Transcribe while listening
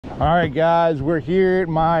All right, guys, we're here at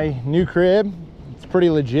my new crib. It's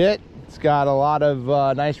pretty legit. It's got a lot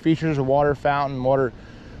of nice features, a water fountain, water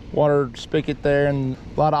spigot there, and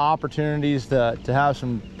a lot of opportunities to have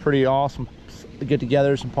some pretty awesome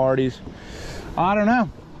get-togethers, some parties. I don't know.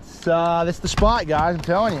 This is the spot, guys. I'm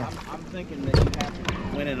telling you. I'm thinking that you have to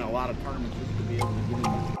win in a lot of tournaments just to be able to get in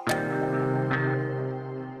there.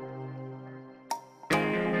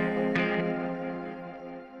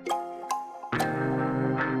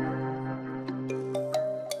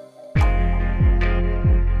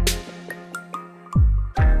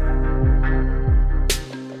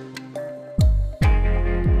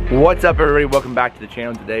 What's up, everybody? Welcome back to the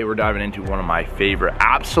channel. Today we're diving into one of my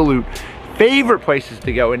absolute favorite places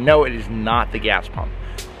to go, and no, it is not the gas pump,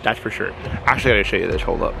 that's for sure. Actually, I gotta show you this.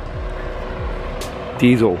 Hold up.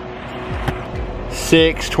 Diesel,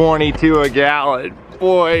 $6.22 a gallon.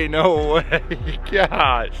 Boy, no way.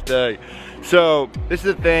 Gosh dang. So this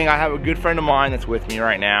is the thing. I have a good friend of mine that's with me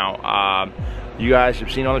right now. You guys have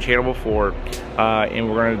seen on the channel before, and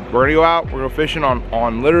we're gonna go out. We're gonna go fishing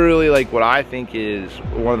on literally like what I think is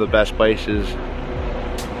one of the best places,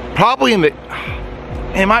 probably in the.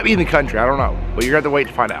 It might be in the country. I don't know, but you're gonna have to wait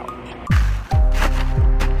to find out.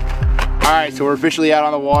 All right, so we're officially out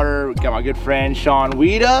on the water. We got my good friend Sean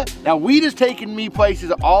Weeda. Now Weeda's taken me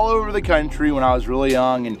places all over the country when I was really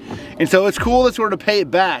young, and so it's cool to sort of pay it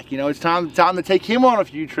back. You know, it's time to take him on a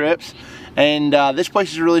few trips. And this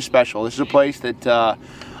place is really special. This is a place that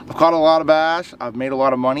I've caught a lot of bass. I've made a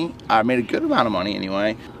lot of money. I've made a good amount of money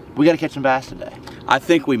anyway. We got to catch some bass today. I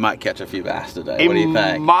think we might catch a few bass today. What do you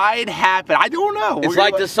think? It might happen. I don't know. It's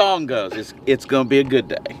like the song goes. It's going to be a good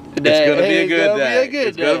day. It's going to be a good day.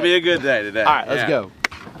 It's going to be a good day today. All right, let's go.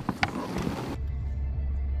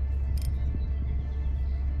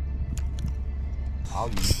 I'll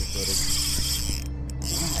use the footage. All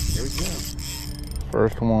right, here we go.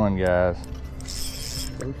 First one, guys.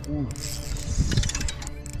 First one.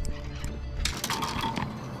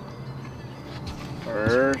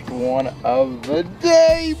 First one of the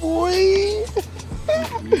day, boy.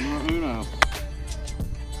 Who knows?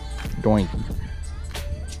 Doink.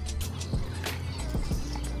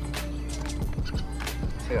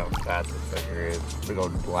 See how fat this sucker is. Big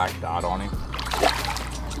old black dot on him.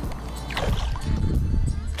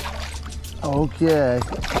 Okay.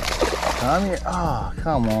 Come here. Oh,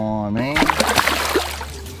 come on, man.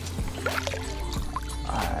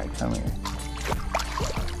 Alright, come here.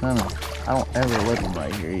 Come here. I don't ever let him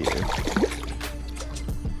right here either.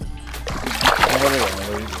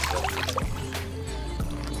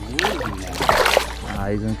 Ah,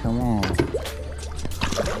 he's gonna come on.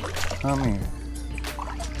 Come here.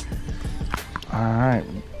 Alright.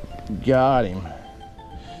 Got him.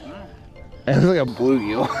 It looks like a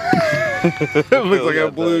bluegill. It looks like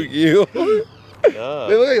a bluegill. It looks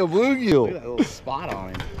like a bluegill. Look at that little spot on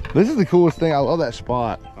him. This is the coolest thing. I love that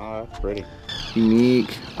spot. Oh, that's pretty.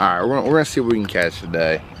 Unique. All right, we're gonna see what we can catch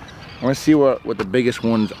today. We're gonna see what the biggest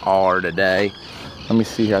ones are today. Let me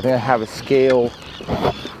see here. I think I have a scale.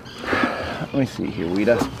 Let me see here,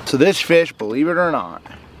 Weeda. So this fish, believe it or not,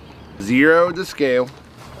 zeroed the scale.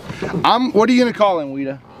 What are you gonna call him,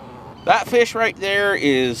 Weeda? That fish right there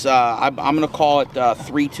is, I'm going to call it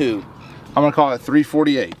 3.2. I'm gonna call it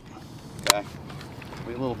 348. Okay. A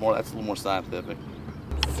little more, that's a little more scientific.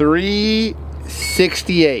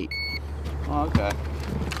 368. Oh, okay.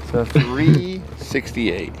 So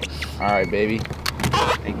 368. All right, baby.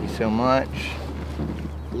 Thank you so much.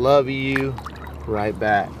 Love you. Right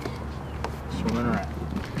back. Swimming around.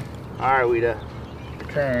 All right, Weeda. Your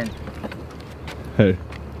turn. Hey.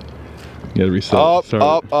 You gotta reset.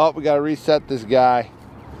 Up. We gotta reset this guy.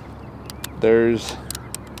 There's.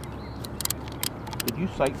 Did you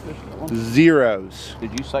sight fish that one? Zeros.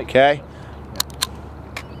 Did you sight? Okay.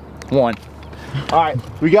 One. All right,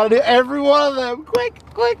 we gotta do every one of them. Quick.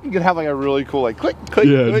 You can have like a really cool like click.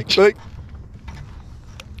 Yeah. Click.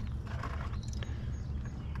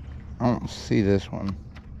 I don't see this one.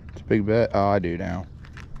 It's a big bet. Oh, I do now.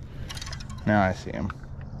 Now I see him.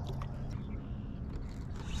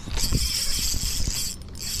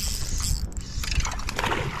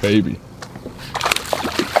 Baby.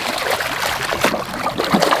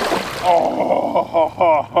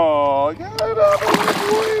 Oh, got it up,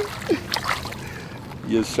 boy.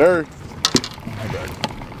 Yes, sir.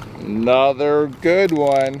 Another good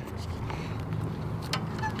one.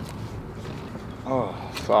 Oh,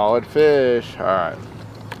 solid fish. All right.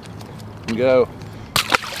 Go.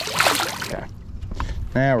 Okay.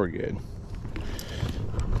 Now we're good.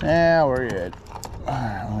 Now we're good. All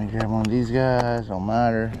right, let me grab one of these guys. Don't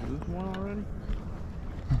matter. Is this one already?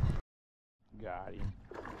 Got him.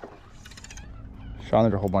 Sean,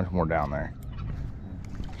 there's a whole bunch more down there.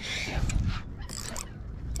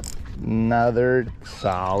 Another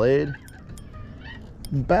solid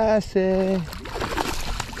basset.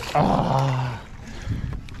 Ah.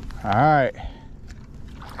 All right.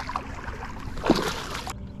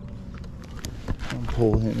 I'll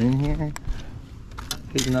pull him in here.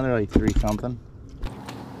 Here's another like 3 something.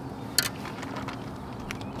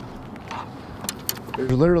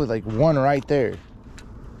 There's literally like one right there.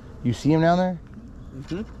 You see him down there?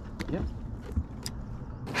 Mm-hmm. Yep.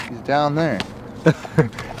 He's down there.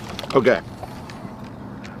 Okay.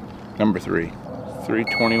 Number 3.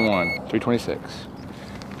 321. 326.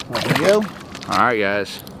 There we go. Alright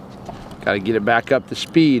guys. Gotta get it back up to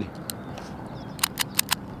speed.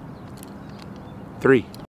 3.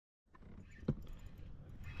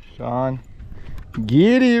 Sean.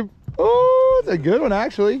 Get him. Oh, it's a good one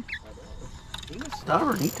actually. He was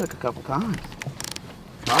stubborn. He took a couple times.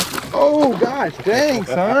 Oh gosh, dang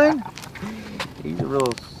son. He's a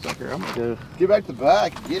real sucker. I'm gonna go Get back to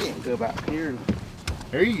back. Get him. go back here. And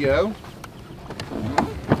There you go.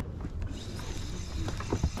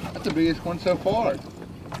 That's the biggest one so far.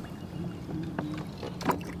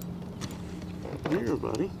 here,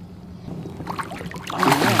 buddy.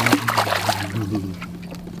 Oh,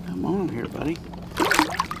 come on here, buddy.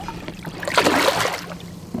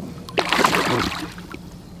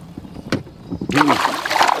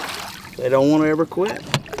 They don't want to ever quit.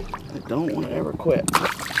 They don't want to ever quit.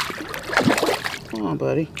 Come on,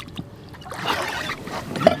 buddy.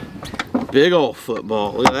 Big old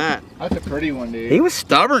football. Look at that. That's a pretty one, dude. He was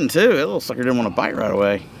stubborn too. That little sucker didn't want to bite right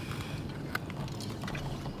away.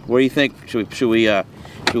 What do you think? Should we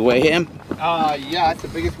weigh him? Yeah, that's the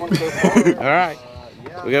biggest one so far. All right.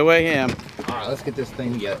 Yeah. We gotta weigh him. All right, let's get this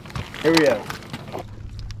thing together. Here we go.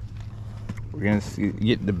 We're gonna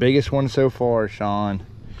get the biggest one so far, Sean.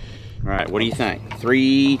 All right. What do you think?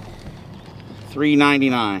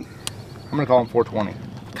 $3.99. I'm gonna call him 420.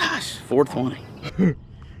 Gosh, 420.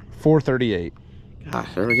 438.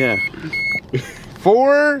 Gosh, there we go.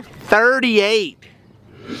 438.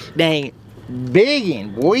 Dang,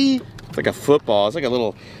 biggin', boy. It's like a football. It's like a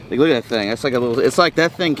little. Like, look at that thing. It's like a little. It's like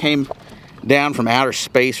that thing came down from outer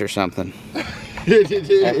space or something. It did.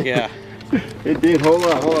 Yeah. It did. Hold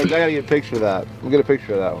on. I gotta get a picture of that. We'll get a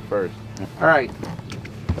picture of that one first. All right.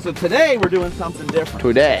 So today we're doing something different.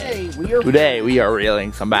 Today we are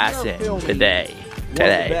reeling some bass in. Today.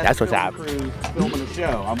 That's what's happening. Filming the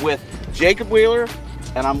show. I'm with Jacob Wheeler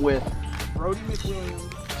and I'm with Brody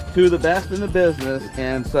McWilliams, 2 of the best in the business.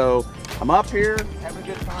 And so I'm up here having a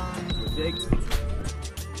good time with Jacob.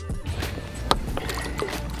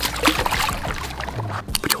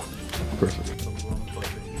 Perfect.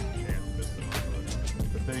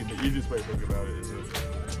 The easiest way to think about it is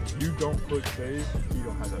if you don't click save, you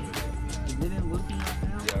don't have that video. Is it in looking right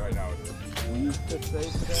now? Yeah, right now it is. Will you click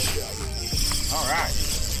save today? Yeah. All right.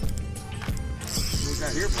 What we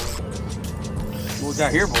got here, boys? What we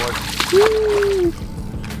got here, boys? Woo!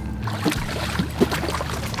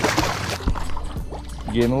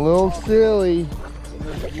 Getting a little silly.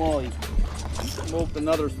 Smoked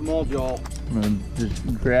another small jaw. I'm gonna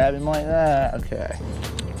just grab him like that. Okay.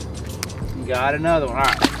 Got another one. All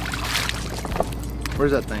right.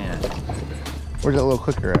 Where's that thing at? Where's that little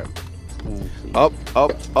clicker at? Up,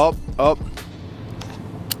 up, up, up.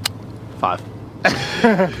 5.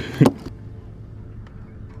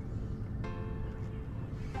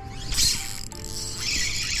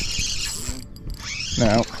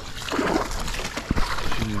 No.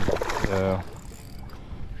 So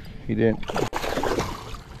he didn't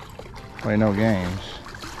play no games.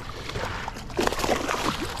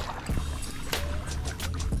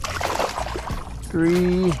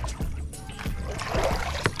 Three.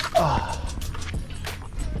 Oh.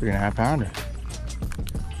 3.5 pounder.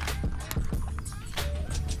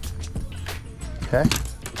 Okay.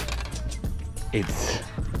 It's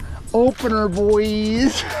opener,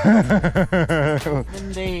 boys.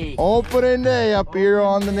 Opening day up here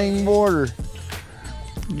on the Ning border.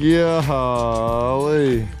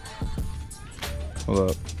 Golly. Hold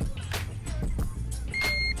up.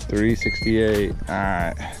 368. All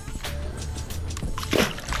right.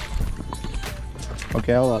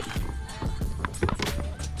 Okay, hold up.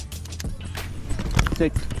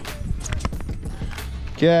 6.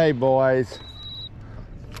 Okay, boys.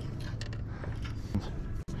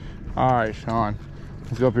 All right, Sean.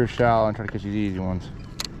 Let's go up here shallow and try to catch these easy ones.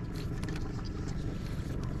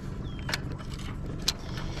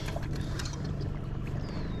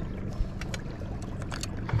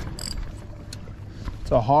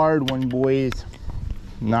 It's a hard one, boys.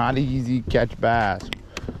 Not easy to catch bass.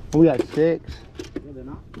 We got 6. Yeah, they're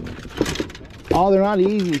not. Oh, they're not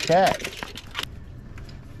easy to catch.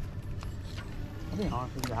 I'll be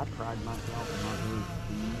honest with you, I pride myself in not doing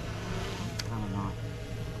speed. I'm kind of not.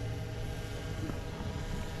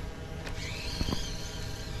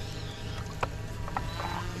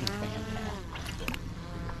 He's fantastic.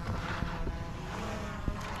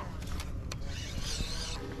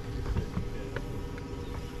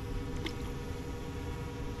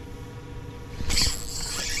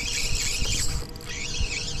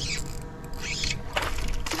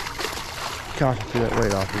 Gosh, I threw that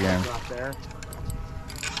weight off again. Right there.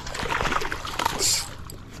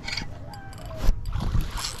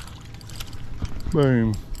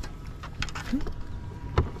 Boom.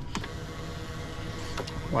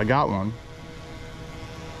 Well, I got one.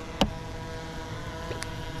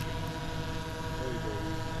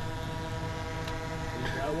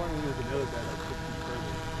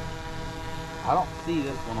 I don't see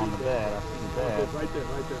this one on the bed. I see the bed. Right there,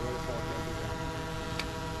 right there.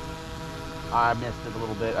 I missed it a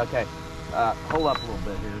little bit. Okay. Hold up a little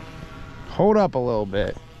bit here. Hold up a little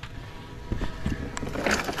bit.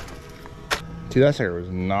 Dude, that sucker was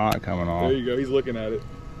not coming off. There you go. He's looking at it.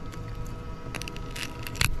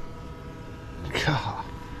 God.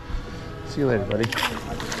 See you later, buddy.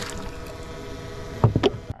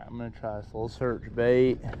 Alright, I'm gonna try this little search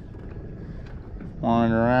bait.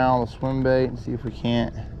 Wandering around the swim bait and see if we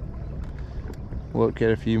can't look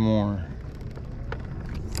at a few more.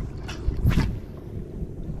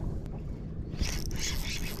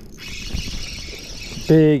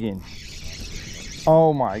 Biggin.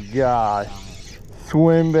 Oh my gosh.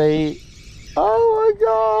 Swim bait. Oh my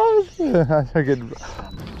gosh. That's a good.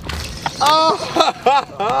 Oh!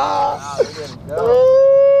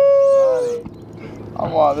 I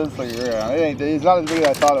want this thing around. It's not as big as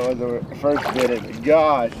I thought it was when I first did it. But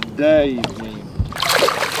gosh, dang me.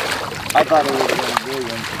 I thought it was a big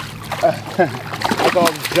one. I call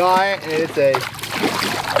it giant, and it's a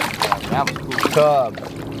tub.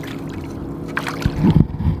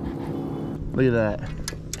 Look at that.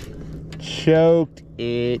 Choked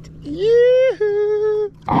it.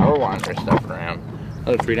 Yoo-hoo. Oh, we're wandering stuff around.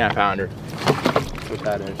 Another 3.5 pounder. That's what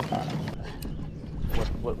that is.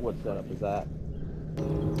 What setup is that?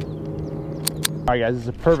 Alright guys, this is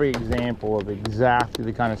a perfect example of exactly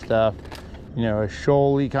the kind of stuff, you know, a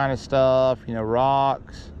shoaly kind of stuff, you know,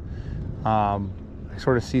 rocks. I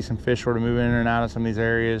sort of see some fish sort of moving in and out of some of these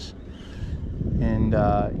areas. And,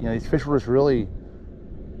 you know, these fish will just really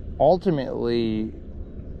ultimately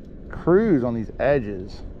cruise on these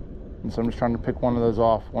edges. And so I'm just trying to pick one of those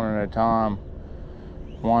off one at a time.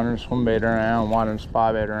 Wandering swim bait around, wandering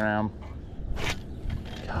spy bait around.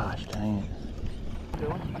 Gosh dang it. Big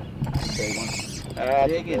one.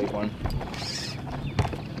 That's a big one.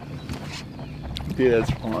 Dude,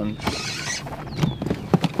 that's fun.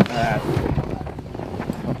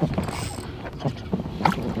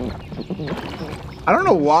 I don't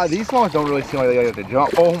know why these ones don't really seem like they got to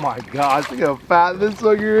jump. Oh my gosh, look how fat this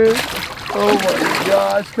sucker is. Oh my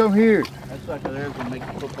gosh, come here. That sucker there's gonna make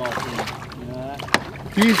the football team. You know that?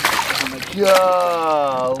 He's,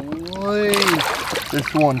 golly.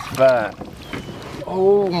 This one's fat.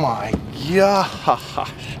 Oh my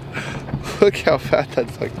gosh. Look how fat that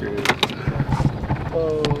sucker is.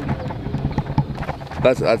 Oh my God.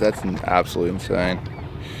 That's absolutely insane.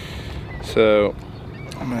 So,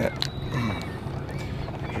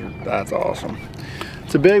 that's awesome.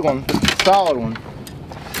 It's a big one, it's a solid one.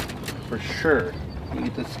 For sure. You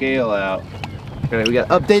get the scale out. Okay, we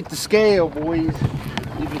gotta update the scale, boys.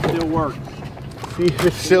 See if it still works. See if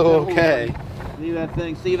it's still okay. See that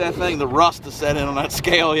thing, the rust is set in on that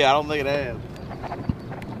scale. Yeah, I don't think it has.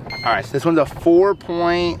 All right, so this one's a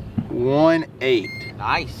 4.18.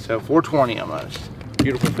 Nice. So 420 almost.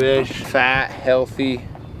 Beautiful fish, fat, healthy.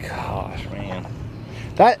 Gosh, man.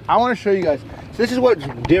 That, I wanna show you guys. So this is what's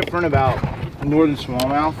different about northern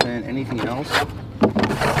smallmouth than anything else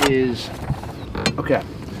is, okay,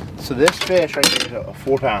 so this fish right here is a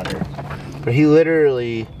 4-pounder, but he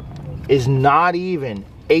literally is not even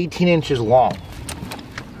 18 inches long.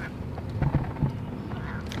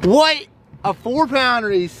 What? A 4-pounder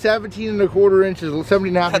is 17.25 inches,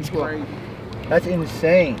 17.5 inches long. Crazy. That's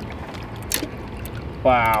insane.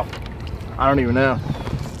 Wow. I don't even know.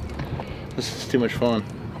 This is too much fun.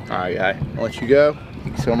 All right, guy. I'll let you go.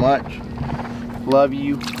 Thank you so much. Love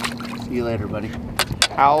you. See you later, buddy.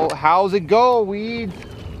 How's it go, Weed?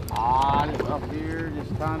 Just up here,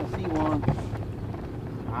 just trying to see one.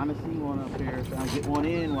 Trying to see one up here. Trying to get one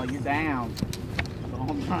in while you're down. That's all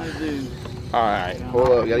I'm trying to do. All right, hold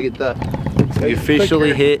up. Gotta get the. You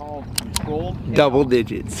officially hit double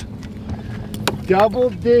digits. Double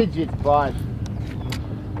digits, bud.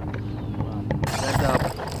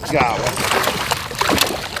 Got one.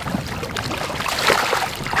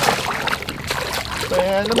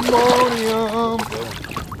 Pandemonium.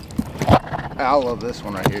 I love this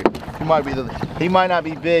one right here. He might not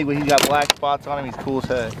be big, but he's got black spots on him. He's cool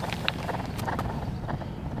as heck.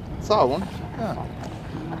 Saw one.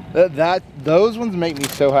 Yeah. Those ones make me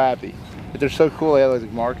so happy. They're so cool. They have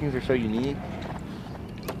those markings. They're so unique.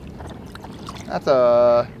 That's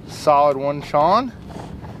a solid one, Sean.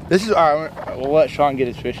 This is all right. We'll let Sean get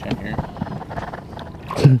his fish in here.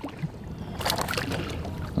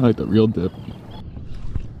 I like the real dip.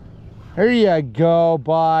 There you go,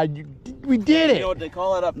 bud. We did it. You know what they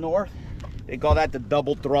call it up north? They call that the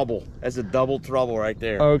double trouble. That's a double trouble right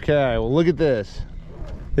there. Okay, well look at this.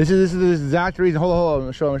 This is the exact reason. Hold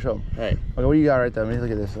on. Show him. Hey. Okay, what do you got right there? Let me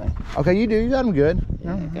look at this thing. Okay, you do. You got him good.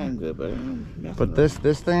 Yeah, I'm good, But this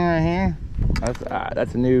thing right here,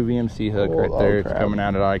 that's a new VMC hook right there. It's coming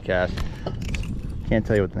out at iCast. Can't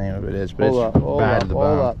tell you what the name of it is, but it's bad to the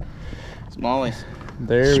bone. Smallies.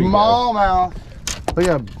 There we go. Smallmouth. Look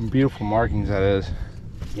how beautiful markings that is.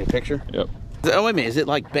 Get a picture? Yep. Oh, wait a minute. Is it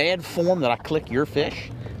like bad form that I click your fish?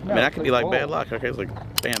 No, I mean, that could be like cool. bad luck. Okay, it's like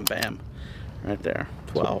bam, bam. Right there.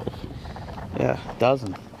 12. Yeah,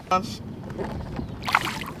 dozen.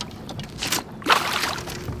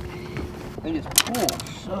 They just pull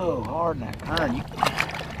so hard in that current. You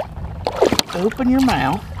open your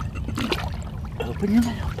mouth. Open your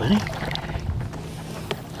mouth, buddy.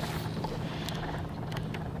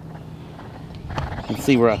 You can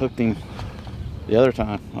see where I hooked him the other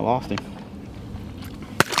time. I lost him.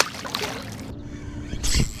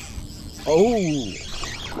 Oh!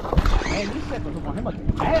 Man, you set the hook on him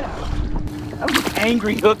like that. That was an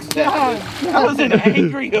angry hook set. That was an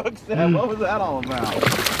angry hook set. What was that all about? You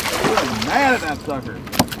were mad at that sucker.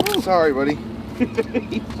 Sorry, buddy.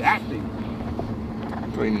 He's acting.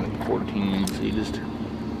 Put him at 14, so you just...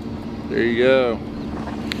 There you go.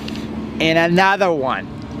 And another one.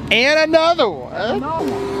 And another one.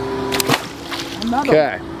 Another one.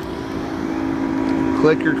 Okay.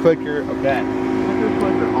 Clicker. Okay.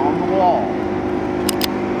 Clicker on the wall.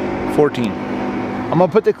 14. I'm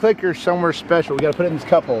gonna put the clicker somewhere special. We gotta put it in this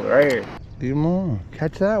cup holder right here. Come on,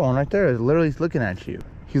 catch that one right there. It's literally looking at you.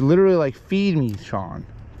 He's literally like, feed me, Sean.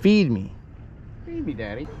 Feed me. Feed me,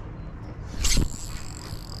 Daddy.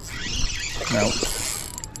 Nope.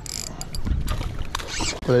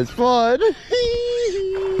 But it's fun.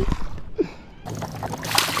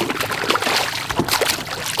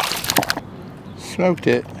 Smoked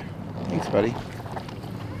it. Thanks, buddy.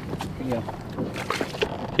 Yeah.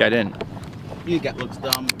 Yeah, I didn't. You got looks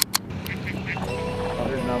dumb. Oh,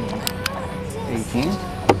 there's another one. 18.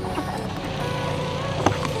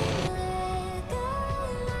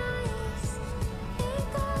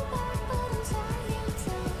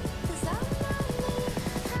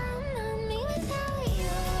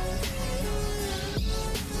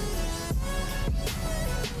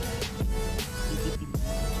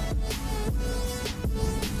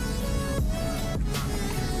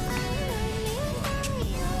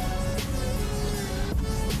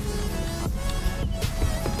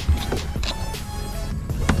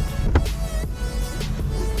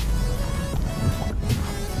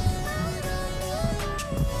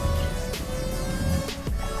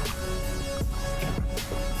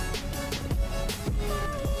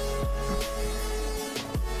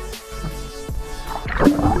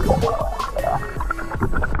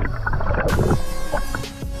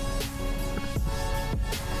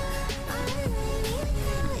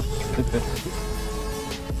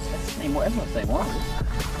 That's the same one.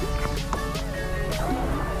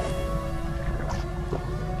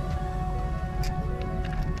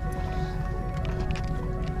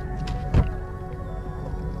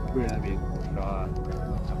 We're gonna be a cool shot.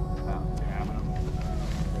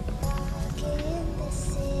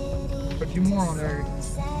 Put a few more on there.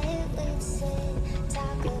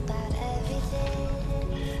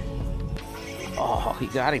 Oh, he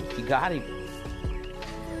got him. He got him.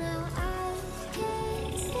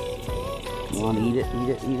 You want to eat it, eat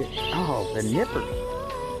it, eat it. Oh, the nipper.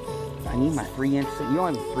 I need my 3-inch. You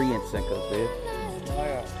don't have a 3-inch Senkos, do you? Oh,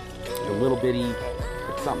 yeah. A little bitty,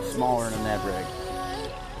 it's something smaller than a Ned rig.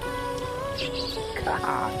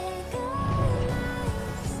 God.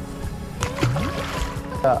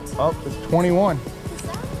 Oh, it's 21.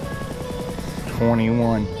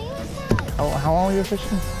 21. How long are you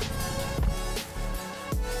fishing?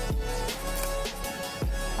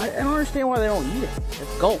 I don't understand why they don't eat it.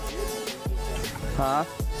 It's gold. Huh?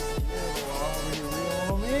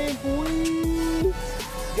 Oh, man, boy.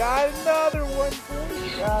 Got another one,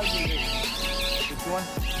 boy. Got it. Which one?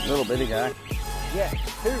 Little bitty guy. Yeah,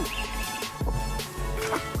 2.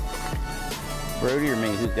 Brody or me?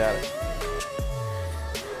 Who's got it?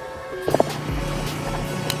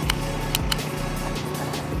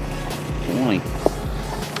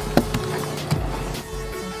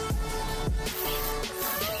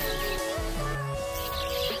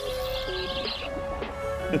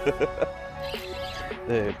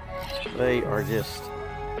 Dude, they are just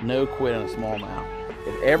no quit on a smallmouth.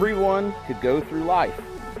 If everyone could go through life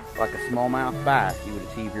like a smallmouth bass, you would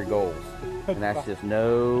achieve your goals. And that's just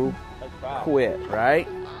no quit, right?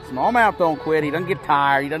 Smallmouth don't quit. He doesn't get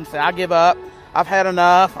tired. He doesn't say, I give up. I've had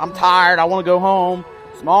enough. I'm tired. I want to go home.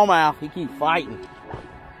 Smallmouth, he keeps fighting.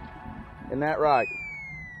 Isn't that right?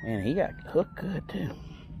 Man, he got hooked good too.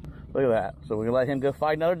 Look at that. So we're gonna let him go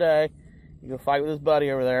fight another day. He go fight with his buddy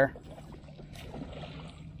over there.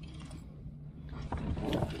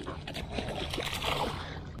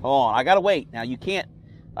 Hold on, I gotta wait. Now you can't,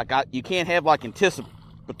 you can't have like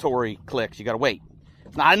anticipatory clicks. You gotta wait.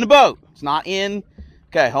 It's not in the boat. It's not in.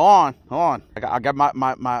 Okay, hold on. I got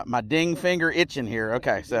my ding finger itching here.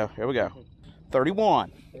 Okay, so here we go.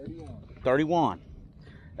 31. 31.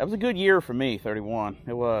 That was a good year for me, 31.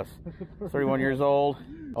 It was. 31 years old.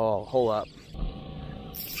 Oh, hold up.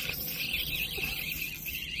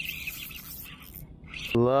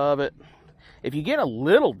 Love it. If you get a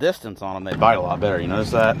little distance on them, they bite a lot better. You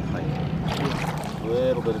notice that? Like, a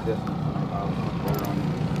little bit of distance.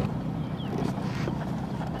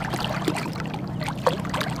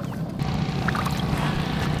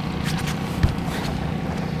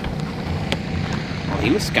 Oh,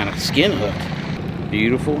 he was kind of skin hooked.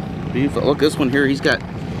 Beautiful, beautiful. Look, this one here, he's got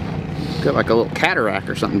like a little cataract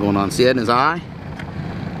or something going on. See that in his eye?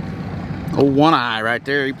 Oh, one eye right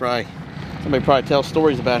there. Somebody probably tells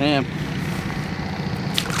stories about him.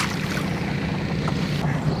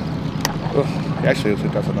 Ugh, actually, let's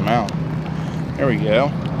hit that to the mouth. There we go.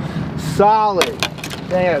 Solid.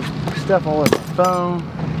 They have stuff all over the phone.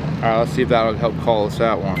 All right, let's see if that'll help call us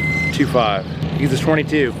that one. 2.5. He's a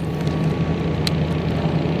 22.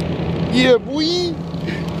 Yeah, boy.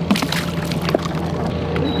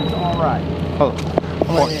 All right. Oh,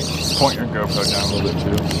 point your GoPro down a little bit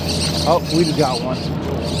too. Oh, we just got one.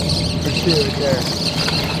 There's two right there.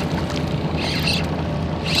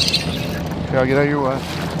 Okay, I'll get out of your way.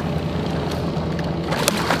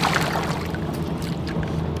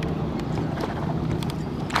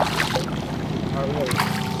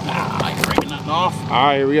 I ain't breaking nothing off. All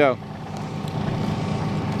right, here we go.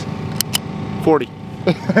 40.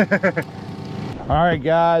 All right,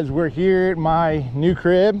 guys, we're here at my new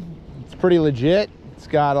crib. It's pretty legit. It's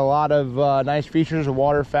got a lot of nice features, a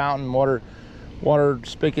water fountain, water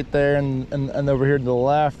spigot there, and over here to the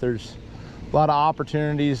left, there's a lot of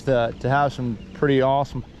opportunities to have some pretty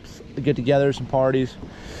awesome get-togethers, some parties.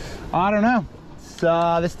 I don't know.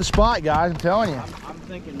 This is the spot, guys. I'm telling you. I'm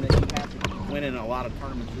thinking that you have to win in a lot of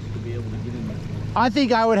tournaments just to be able to get in there. I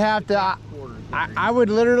think I would have to. I would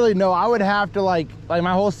literally I would have to like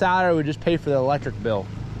my whole salary would just pay for the electric bill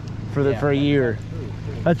for a year.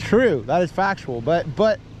 That's true. That is factual. But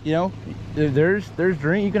you know, there's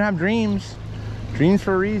dream. You can have dreams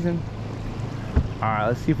for a reason. All right,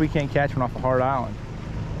 let's see if we can't catch one off of Hard Island.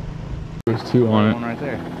 There's two on it. One right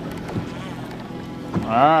there. All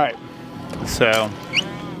right. So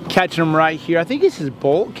catching them right here. I think this is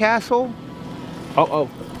Bolt Castle. Oh.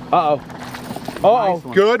 Nice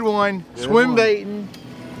one. Good one. Swim baiting.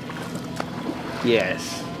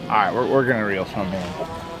 Yes. All right, we're gonna reel some in.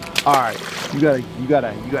 All right, you gotta keep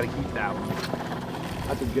that one.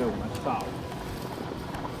 That's a good one. That's solid.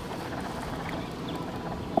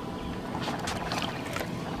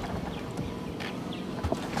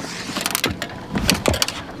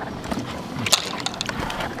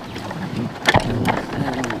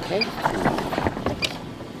 Okay.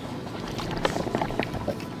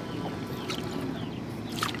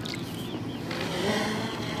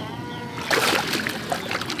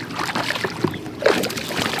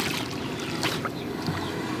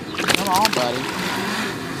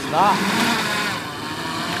 Stop.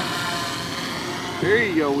 There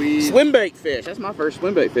you go, weed. Swim bait fish. That's my first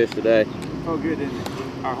swim bait fish today. Oh, good, isn't it?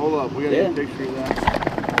 All right, hold up. We gotta get a picture of that.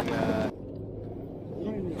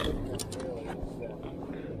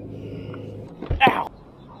 Ow!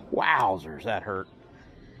 Wowzers, that hurt.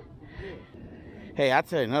 Hey, I'll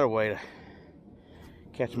tell you another way to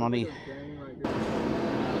catch them on these.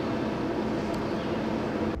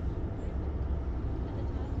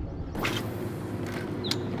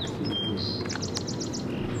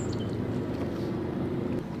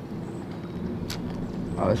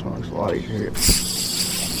 Oh, this one looks a lot easier.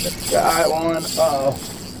 Got one. Uh-oh.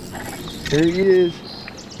 Here he is.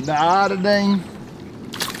 Not a ding.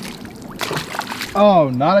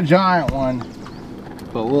 Oh, not a giant one.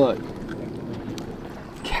 But look,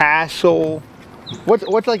 castle.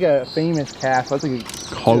 What's like a famous castle? What's like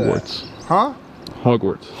Hogwarts. Huh?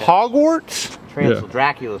 Hogwarts. Hogwarts? Yeah.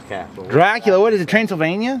 Dracula's castle. Dracula, what is it,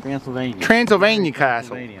 Transylvania? Transylvania. Transylvania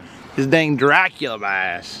castle. Transylvania. His dang Dracula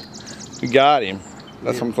bass. We got him.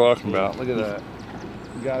 That's what I'm talking about. Look at that.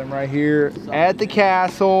 We got him right here at the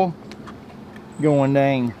castle. Going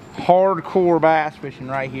dang hardcore bass fishing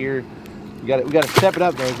right here. We gotta step it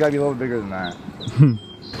up though. It's gotta be a little bigger than that.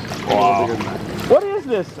 Wow. Bigger than that. What is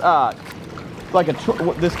this? Like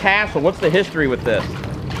this castle? What's the history with this?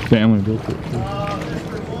 Family built it.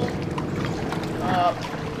 Mr. Wolf,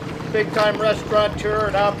 big-time restaurateur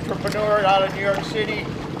and entrepreneur out of New York City.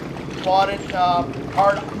 Bought it. It's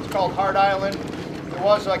called Hard Island. It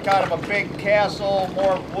was a kind of a big castle,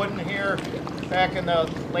 more wooden here, back in the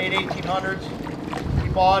late 1800s. He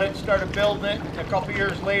bought it, started building it. A couple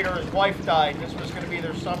years later, his wife died. This was going to be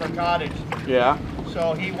their summer cottage. Yeah.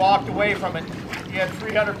 So he walked away from it. He had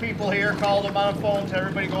 300 people here, called them on the phones,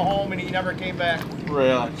 everybody go home, and he never came back.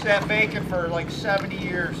 Really? It sat vacant for like 70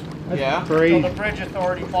 years. Yeah. So the Bridge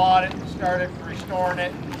Authority bought it and started restoring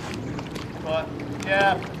it. But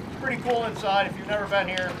yeah, it's pretty cool inside. If you've never been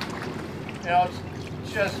here, you know, it's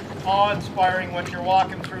just awe-inspiring when you're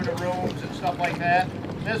walking through the rooms and stuff like that.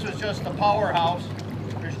 This was just the powerhouse.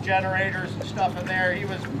 There's generators and stuff in there. He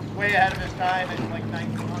was way ahead of his time in like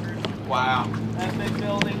 1900s. Wow. That big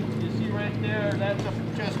building you see right there, that's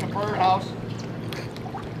just a birdhouse.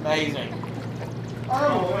 Amazing.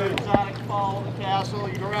 Oh, exotic fall of the castle.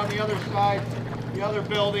 You go around the other side. The other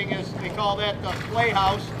building is, they call that the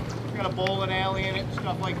playhouse. It's got a bowling alley in it and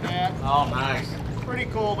stuff like that. Oh, nice. Pretty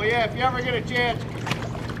cool. But yeah, if you ever get a chance,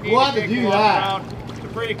 you We'll have to take a do walk that. around. It's a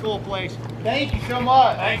pretty cool place. Thank you so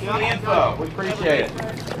much. Thanks for the info. We appreciate it.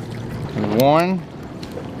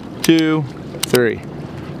 1, 2, 3.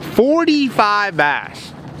 45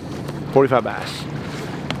 bass. 45 bass.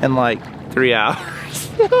 In like 3 hours.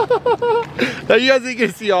 Now you guys ain't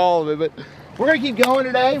gonna see all of it, but we're gonna keep going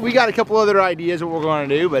today. We got a couple other ideas what we're gonna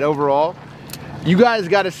do, but overall, you guys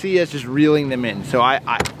got to see us just reeling them in. So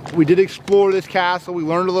we did explore this castle. We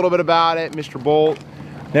learned a little bit about it. Mr. Bolt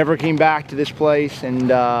never came back to this place, and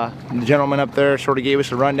the gentleman up there sort of gave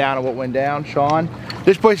us a rundown of what went down. Sean,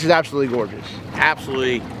 this place is absolutely gorgeous.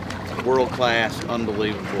 Absolutely world class,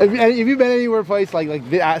 unbelievable. Have you been anywhere place like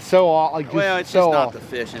this, so like just Well, it's so just not off? the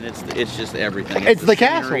fishing. It's just everything. It's the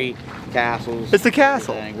castle. scenery, Castles. It's the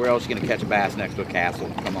castle. everything. Where else are you gonna catch a bass next to a castle?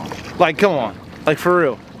 Come on. Like, come on, like for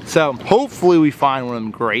real. So hopefully we find one of them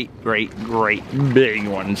great big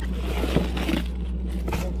ones.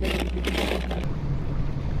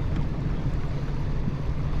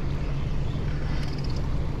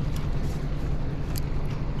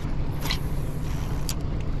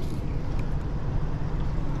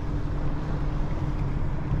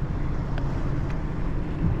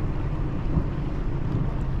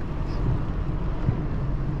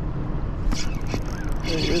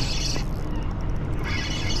 There it is.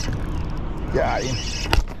 Got him.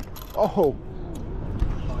 Oh,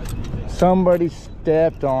 somebody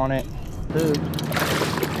stepped on it.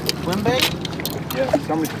 Swim bait? Yeah,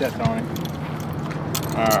 somebody stepped on it.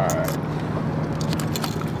 Alright.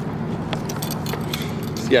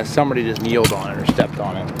 Yeah, somebody just kneeled on it or stepped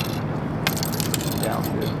on it. Sounds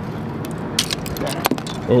good. Down.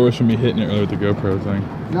 Or we should be hitting it earlier with the GoPro thing.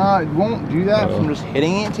 No, it won't do that Uh-oh. from just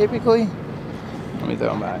hitting it typically. Let me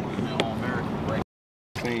throw him back.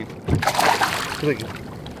 He's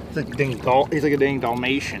like a dang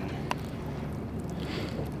Dalmatian.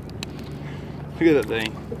 Look at that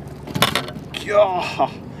thing.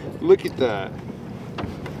 God, look at that.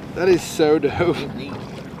 That is so dope.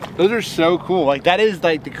 Those are so cool. Like that is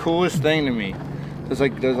like the coolest thing to me. There's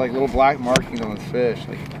like little black markings on the fish.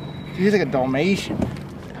 Like he's like a Dalmatian.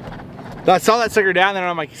 I saw that sucker down there and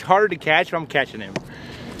I'm like, he's harder to catch, but I'm catching him.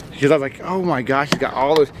 Because I was like, oh my gosh, he's got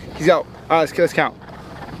all those. He's got, let's count.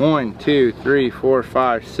 1, 2, 3, 4,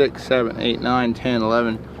 5, 6, 7, 8, 9, 10,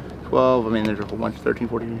 11, 12. I mean, there's a whole bunch, 13,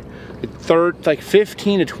 14. Like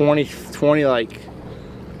 15 to 20 like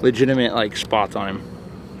legitimate like spots on him.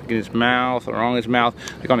 Like in his mouth or on his mouth,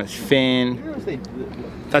 like on his fin.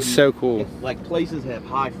 That's so cool. Like places have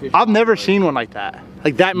high fish. I've never seen one like that.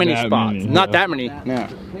 Like that many That spots. many, Not yeah. that many. No.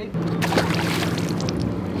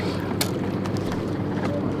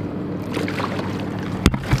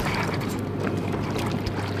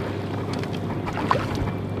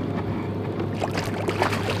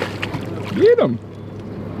 Get him.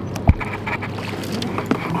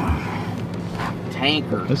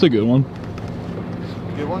 Tanker. That's a good one.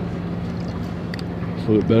 Good one. It's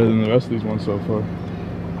a little bit better than the rest of these ones so far.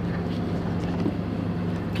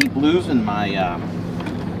 Keep losing my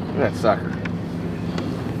Look at that sucker.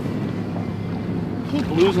 I keep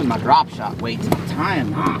losing my drop shot weights and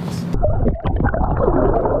tying knots.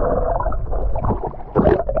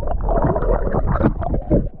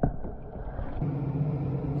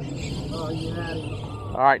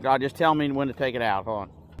 All right, Doc, just tell me when to take it out. Hold on.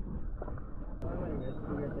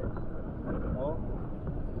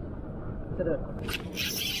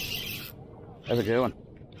 That's a good one.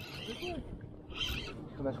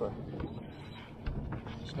 Come this way.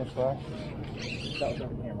 This way. That was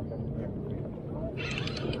over here.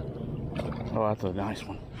 Oh, that's a nice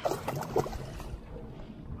one.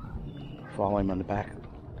 Follow him on the back.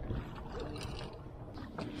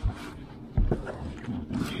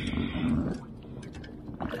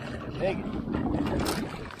 Big.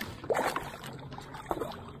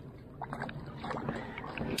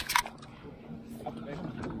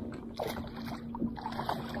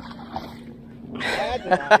 That's a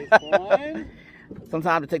nice one.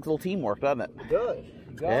 Sometimes it takes a little teamwork, doesn't it? It does.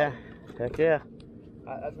 Yeah. Heck yeah.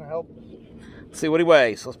 That's gonna help. Let's see what he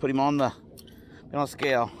weighs. Let's put him on the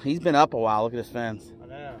scale. He's been up a while. Look at his fins. I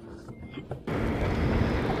know.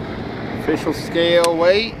 Official scale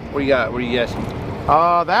weight. What do you got? What are you guessing?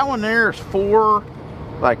 That one there is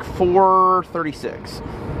 436.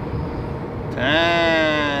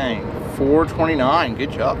 Dang. 429.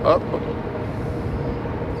 Good job. Up.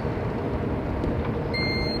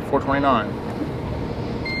 429.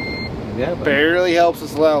 Yeah, Barely helps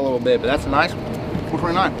us out a little bit, but that's a nice one.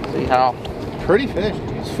 429. see how Pretty fish.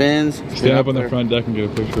 his fins. Stand up on the front deck and get a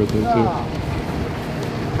picture with it too.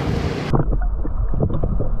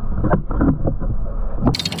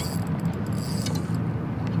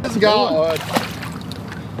 Let's go. All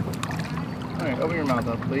right, open your mouth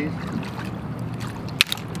up, please.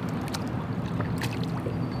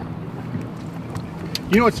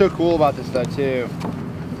 You know what's so cool about this stuff too?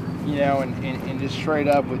 You know, and just straight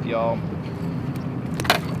up with y'all,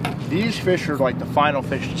 these fish are like the final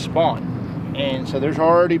fish to spawn. And so there's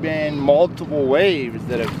already been multiple waves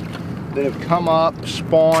that have come up,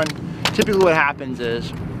 spawned. Typically what happens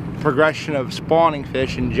is progression of spawning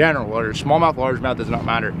fish in general, whether smallmouth, largemouth, does not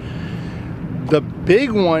matter. The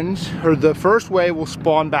big ones, or the first wave, will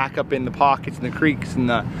spawn back up in the pockets and the creeks and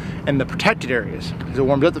the protected areas because it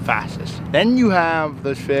warms up the fastest. Then you have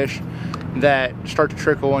those fish that start to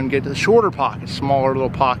trickle and get to the shorter pockets, smaller little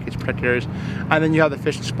pockets, protected areas, and then you have the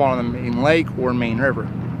fish that spawn on the main lake or main river.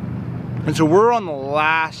 And so we're on the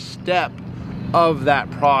last step of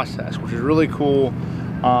that process, which is really cool.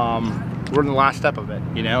 We're in the last step of it,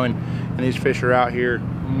 you know, and these fish are out here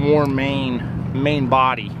more main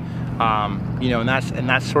body, you know, and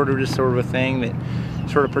that's sort of just sort of a thing that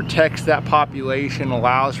sort of protects that population,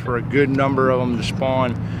 allows for a good number of them to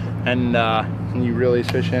spawn, and you release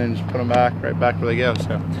fish in and just put them right back where they go.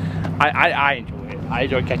 So I enjoy it. I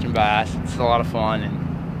enjoy catching bass. It's a lot of fun, and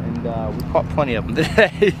we caught plenty of them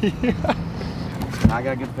today. I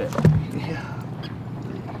got a good fit. Yeah.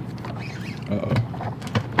 Uh-oh.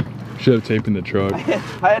 Should have taped in the truck.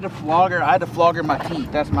 I had to flog her. I had to flog her my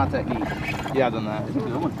teeth. That's my technique. Yeah, I've done that. It's a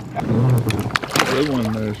good one. Good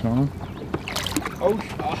one there, Sean. Oh,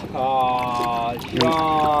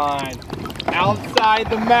 Sean. Outside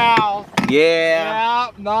the mouth. Yeah.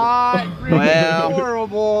 Yep, not really Well.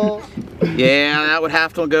 horrible. Yeah, that would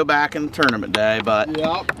have to go back in the tournament day, but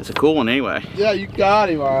Yep. it's a cool one anyway. Yeah, you got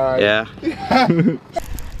him, all right. Yeah.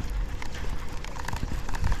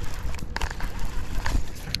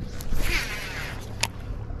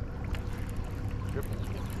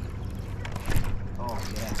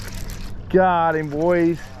 Got him,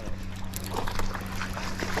 boys.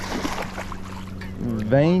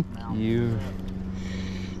 Thank you.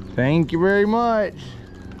 Thank you very much.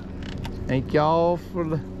 Thank y'all for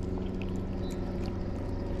the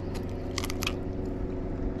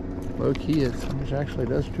low key. Which actually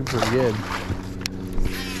does do pretty good.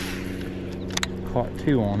 Caught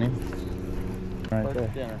 2 on him. Right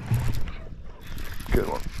there. Good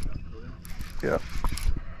one. Yeah.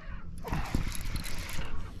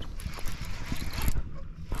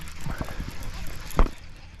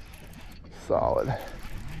 Solid.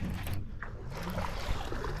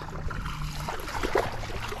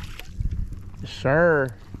 Yes, sir.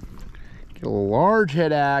 Get a little large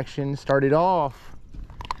head action. Started off.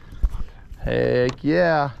 Heck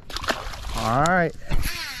yeah. All right.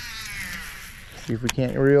 See if we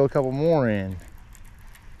can't reel a couple more in.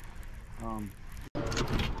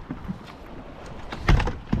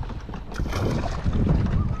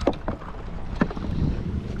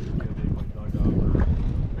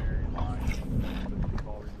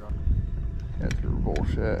 That's your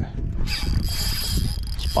bullshit.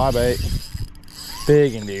 Spy bait.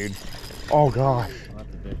 Big one, dude. Oh gosh.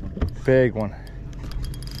 That's a big one. Big one.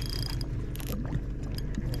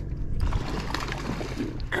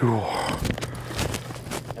 Cool.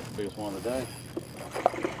 That's the biggest one of the day.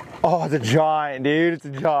 Oh, it's a giant, dude. It's a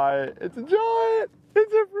giant. It's a giant.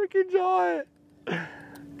 It's a freaking giant.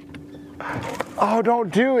 Oh,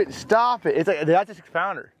 don't do it. Stop it. It's like, that's a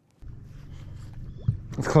 6-pounder.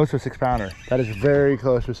 It's close to a 6-pounder. That is very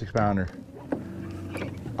close to a 6-pounder.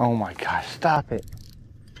 Oh my gosh, stop it.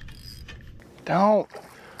 Don't.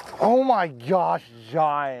 Oh my gosh,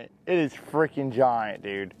 giant. It is freaking giant,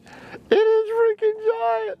 dude. It is freaking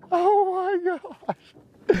giant. Oh my gosh.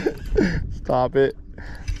 Stop it.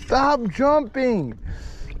 Stop jumping.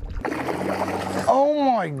 Oh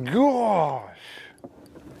my gosh.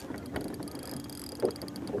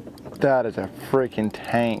 That is a freaking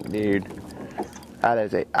tank, dude. That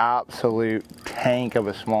is an absolute tank of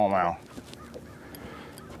a smallmouth.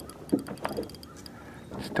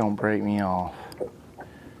 Just don't break me off.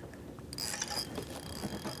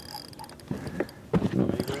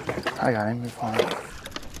 I got him. You're fine.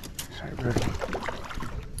 Sorry, bro.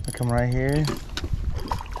 I come right here.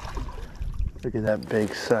 Look at that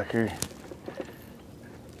big sucker.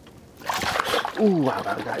 Ooh, wow,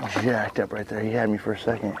 I got jacked up right there. He had me for a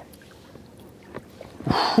second.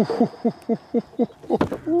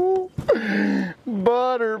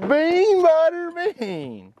 Butterbean,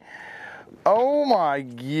 butterbean. Oh my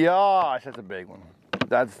gosh, that's a big one.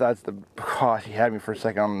 That's the, gosh, he had me for a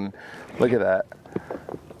second. Look at that.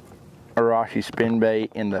 Arashi spin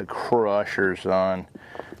bait in the crusher, son.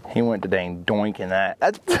 He went to dang doinking that.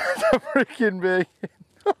 That's a freaking big.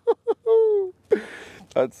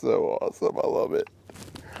 That's so awesome. I love it.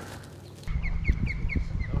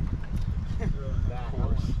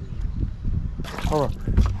 Hold on.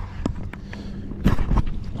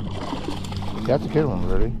 That's a good one,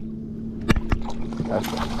 Brody.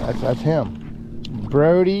 That's him.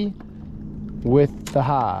 Brody with the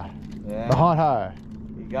high. Yeah. The hot high.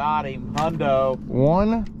 You got him, hundo.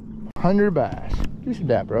 100 bass. Do some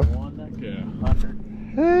dap, bro.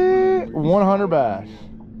 100. 100 bass.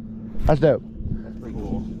 That's dope. That's pretty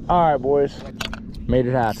cool. All right, boys. Made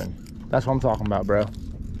it happen. That's what I'm talking about, bro.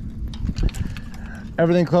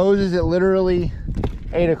 Everything closes at literally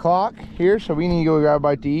 8 o'clock here, so we need to go grab a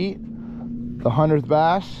bite to eat. The 100th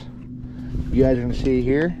bass. You guys are gonna see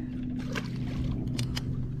here.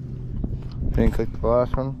 Didn't click the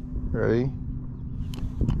last one. Ready?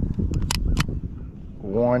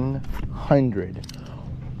 100.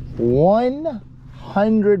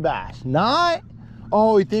 100 bass. Not,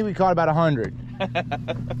 oh, you think we caught about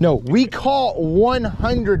 100. No, we caught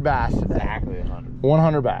 100 bass today. Exactly 100.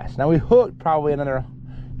 100 bass. Now we hooked probably another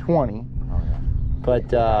 20. Oh, yeah.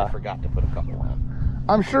 But I forgot to put a couple on.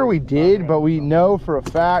 I'm sure we did, but we know for a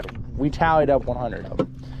fact we tallied up 100 of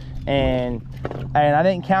them. And I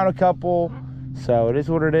didn't count a couple, so it is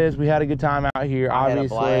what it is. We had a good time out here,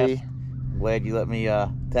 obviously. Glad you let me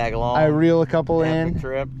tag along. I reel a couple Epic in.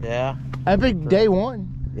 trip, yeah. Epic day one.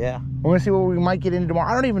 Yeah. We're gonna see what we might get into tomorrow.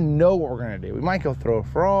 I don't even know what we're gonna do. We might go throw a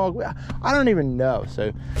frog. I don't even know.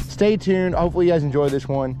 So stay tuned. Hopefully you guys enjoyed this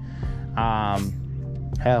one.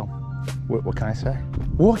 Hell, what can I say?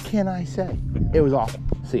 What can I say? It was awesome.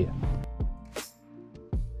 See ya.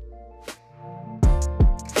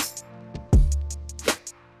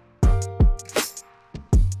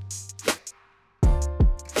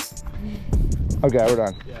 Okay, we're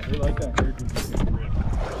done. Yeah, they like that herd.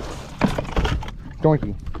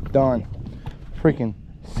 Donkey, done. Freaking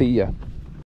see ya.